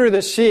walking through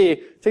the sea,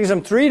 it takes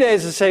them 3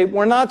 days to say,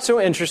 we're not so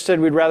interested,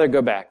 we'd rather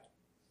go back.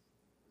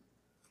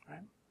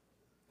 Right?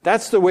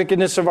 That's the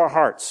wickedness of our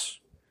hearts.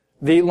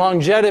 The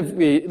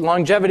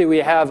longevity we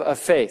have of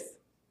faith.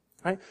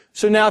 Right?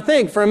 So now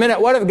think for a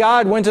minute, what if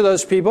God went to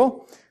those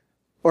people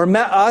or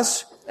met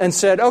us and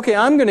said, okay,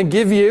 I'm going to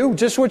give you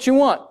just what you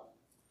want.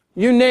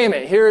 You name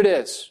it, here it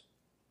is.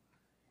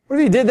 What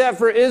if He did that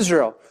for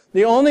Israel?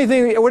 The only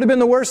thing, it would have been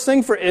the worst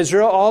thing for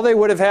Israel. All they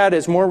would have had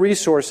is more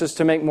resources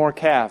to make more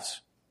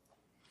calves.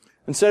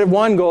 Instead of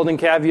 1 golden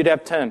calf, you'd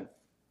have 10.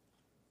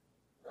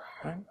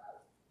 Right?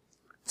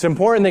 It's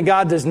important that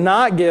God does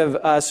not give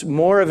us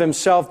more of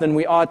Himself than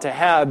we ought to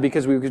have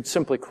because we could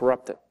simply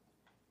corrupt it.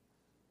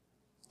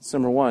 That's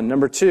number 1.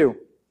 Number 2,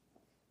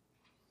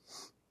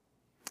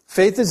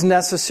 faith is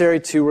necessary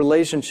to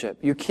relationship.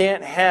 You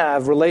can't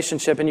have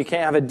relationship and you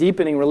can't have a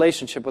deepening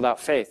relationship without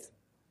faith.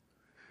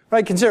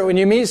 Right? Consider when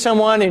you meet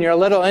someone and you're a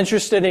little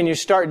interested and you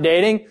start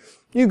dating,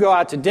 you go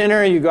out to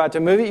dinner, you go out to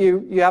a movie,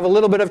 you have a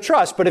little bit of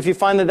trust. But if you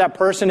find that that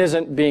person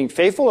isn't being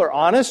faithful or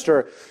honest,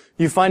 or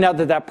you find out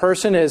that that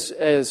person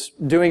is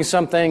doing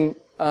something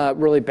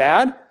really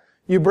bad,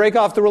 you break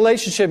off the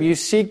relationship. You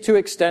seek to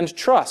extend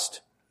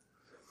trust.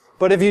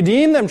 But if you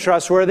deem them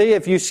trustworthy,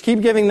 if you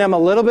keep giving them a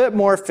little bit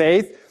more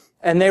faith,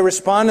 and they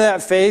respond to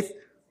that faith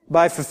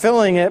by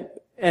fulfilling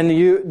it, and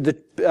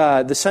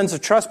the sense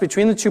of trust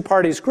between the two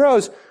parties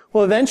grows,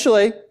 well,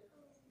 eventually,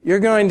 you're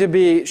going to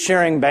be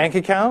sharing bank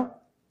account,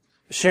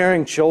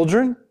 sharing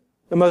children,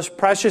 the most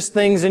precious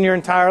things in your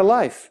entire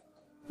life.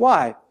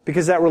 Why?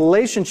 Because that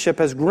relationship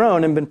has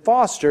grown and been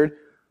fostered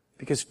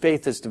because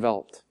faith has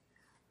developed.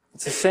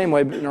 It's the same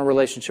way in our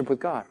relationship with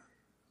God.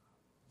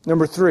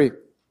 Number 3,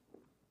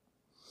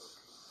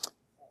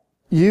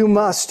 you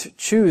must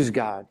choose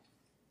God.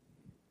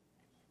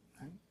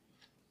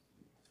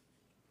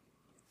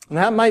 And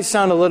that might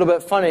sound a little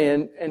bit funny,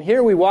 and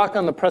here we walk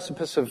on the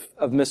precipice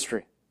of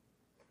mystery.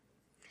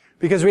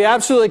 Because we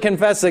absolutely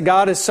confess that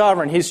God is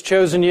sovereign. He's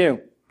chosen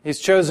you. He's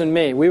chosen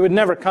me. We would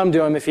never come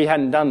to Him if He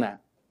hadn't done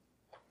that.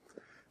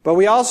 But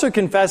we also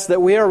confess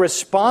that we are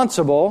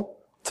responsible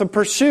to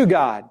pursue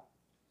God.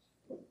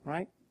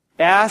 Right?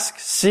 Ask,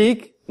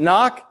 seek,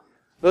 knock.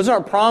 Those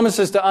aren't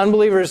promises to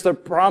unbelievers. They're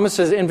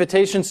promises,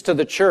 invitations to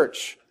the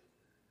church,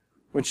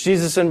 which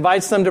Jesus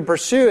invites them to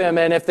pursue Him,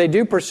 and if they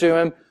do pursue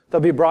Him, they'll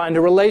be brought into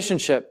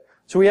relationship.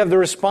 So we have the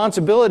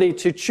responsibility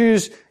to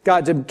choose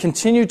God, to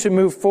continue to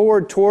move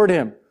forward toward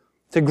Him,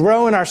 to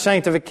grow in our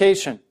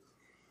sanctification.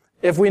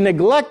 If we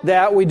neglect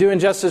that, we do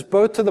injustice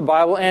both to the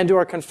Bible and to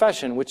our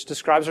confession, which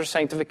describes our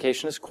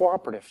sanctification as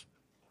cooperative.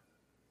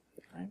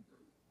 Right?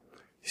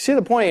 You see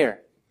the point here?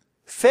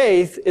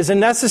 Faith is a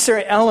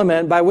necessary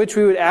element by which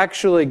we would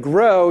actually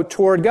grow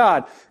toward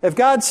God. If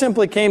God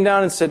simply came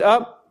down and said,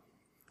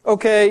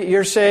 okay,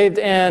 you're saved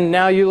and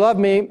now you love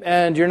me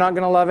and you're not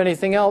going to love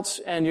anything else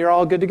and you're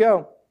all good to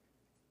go.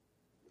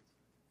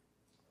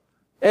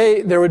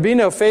 A, there would be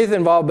no faith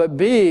involved, but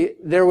B,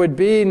 there would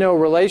be no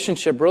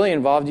relationship really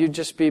involved. You'd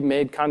just be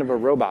made kind of a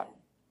robot.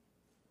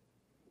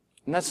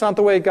 And that's not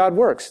the way God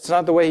works. It's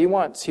not the way He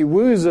wants. He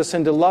woos us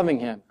into loving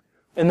Him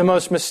in the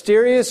most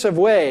mysterious of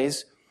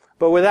ways,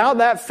 but without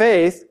that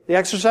faith, the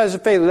exercise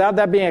of faith, without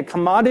that being a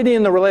commodity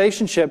in the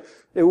relationship,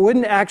 it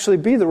wouldn't actually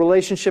be the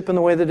relationship in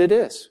the way that it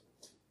is.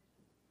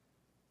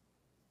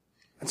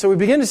 And so we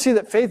begin to see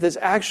that faith is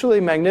actually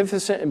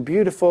magnificent and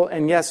beautiful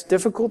and yes,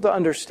 difficult to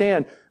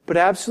understand, but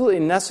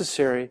absolutely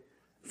necessary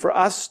for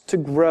us to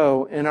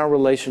grow in our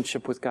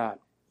relationship with God.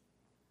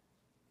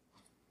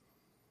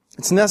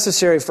 It's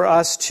necessary for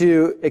us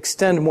to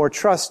extend more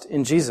trust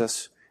in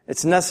Jesus.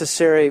 It's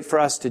necessary for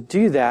us to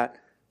do that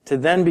to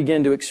then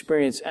begin to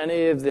experience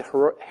any of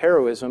the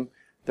heroism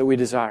that we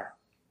desire,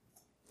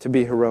 to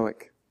be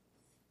heroic.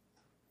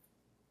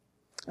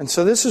 And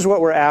so this is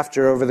what we're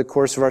after over the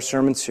course of our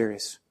sermon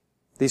series.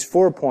 These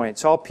 4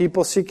 points. All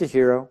people seek a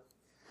hero.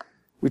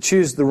 We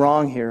choose the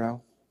wrong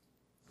hero.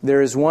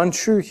 there is one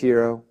true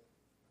hero,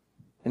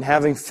 and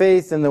having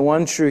faith in the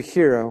one true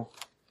hero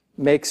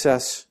makes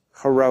us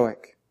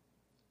heroic.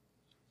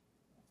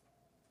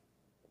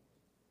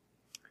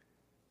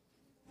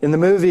 In the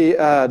movie,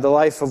 The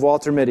Life of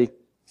Walter Mitty,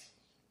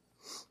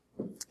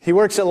 he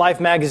works at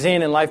Life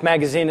magazine, and Life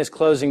magazine is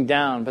closing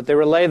down, but they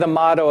relay the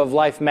motto of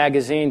Life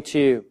magazine to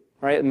you,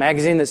 right? A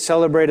magazine that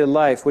celebrated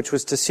life, which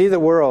was to see the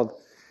world,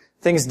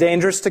 things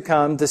dangerous to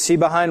come, to see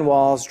behind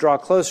walls, draw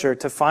closer,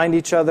 to find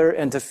each other,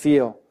 and to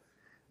feel.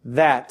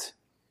 That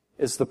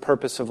is the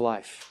purpose of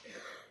life.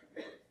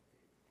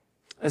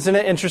 Isn't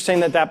it interesting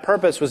that that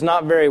purpose was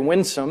not very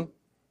winsome,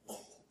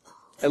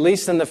 at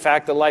least in the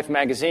fact that Life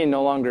magazine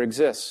no longer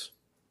exists?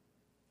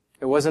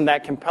 It wasn't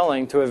that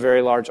compelling to a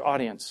very large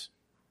audience.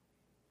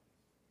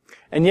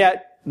 And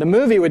yet, the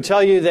movie would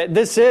tell you that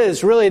this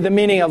is really the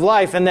meaning of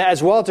life, and that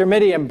as Walter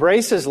Mitty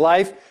embraces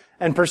life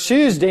and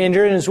pursues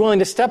danger and is willing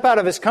to step out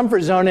of his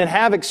comfort zone and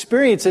have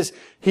experiences,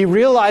 he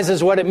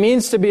realizes what it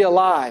means to be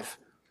alive.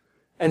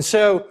 And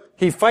so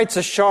he fights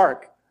a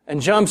shark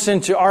and jumps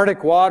into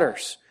Arctic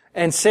waters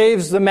and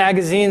saves the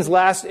magazine's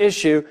last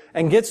issue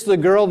and gets the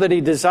girl that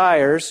he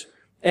desires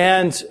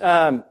and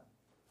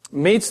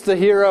meets the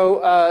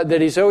hero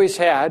that he's always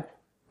had,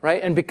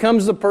 right? And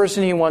becomes the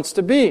person he wants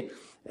to be.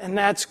 And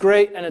that's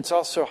great, and it's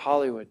also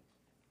Hollywood.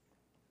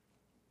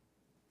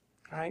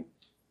 Right?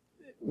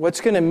 What's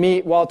going to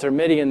meet Walter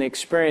Mitty in the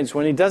experience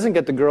when he doesn't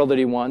get the girl that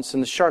he wants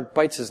and the shark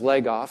bites his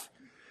leg off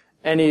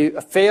and he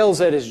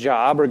fails at his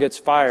job or gets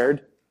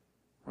fired,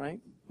 right?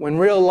 When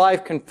real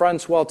life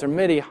confronts Walter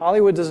Mitty,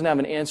 Hollywood doesn't have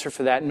an answer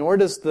for that, nor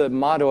does the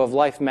motto of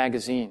Life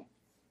magazine.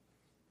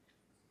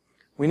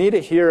 We need a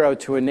hero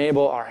to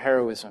enable our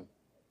heroism.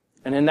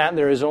 And in that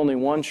there is only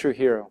one true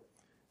hero,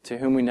 to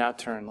whom we now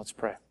turn. Let's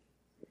pray.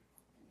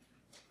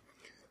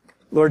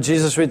 Lord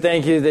Jesus, we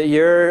thank you that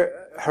your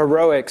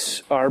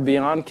heroics are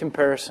beyond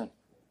comparison.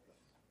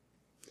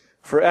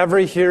 For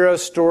every hero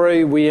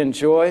story we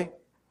enjoy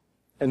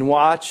and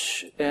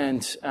watch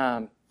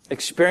and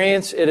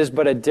experience, it is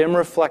but a dim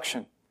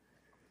reflection,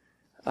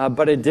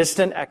 but a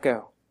distant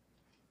echo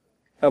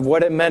of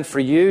what it meant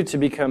for you to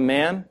become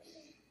man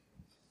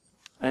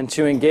and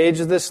to engage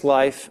this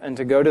life and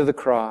to go to the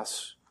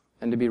cross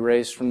and to be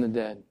raised from the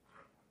dead.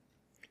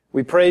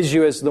 We praise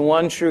you as the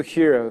one true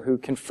hero who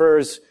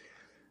confers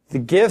the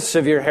gifts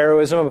of your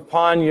heroism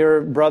upon your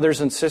brothers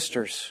and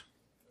sisters.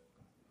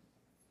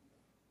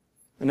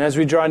 And as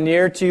we draw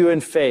near to you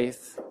in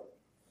faith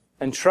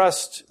and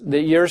trust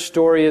that your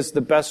story is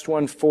the best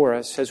one for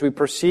us, as we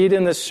proceed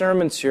in this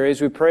sermon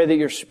series, we pray that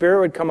your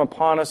Spirit would come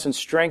upon us and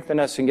strengthen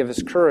us and give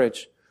us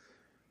courage,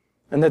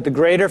 and that the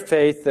greater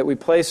faith that we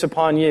place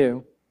upon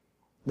you,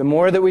 the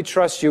more that we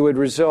trust you, would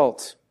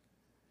result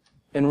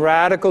in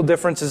radical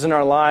differences in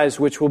our lives,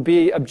 which will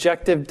be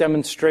objective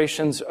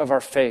demonstrations of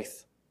our faith.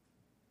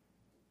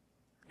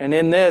 And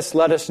in this,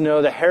 let us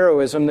know the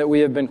heroism that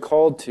we have been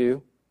called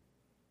to,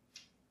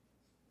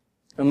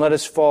 and let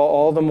us fall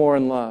all the more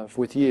in love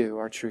with you,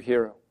 our true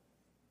hero.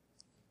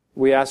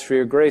 We ask for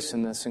your grace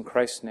in this in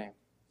Christ's name.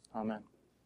 Amen.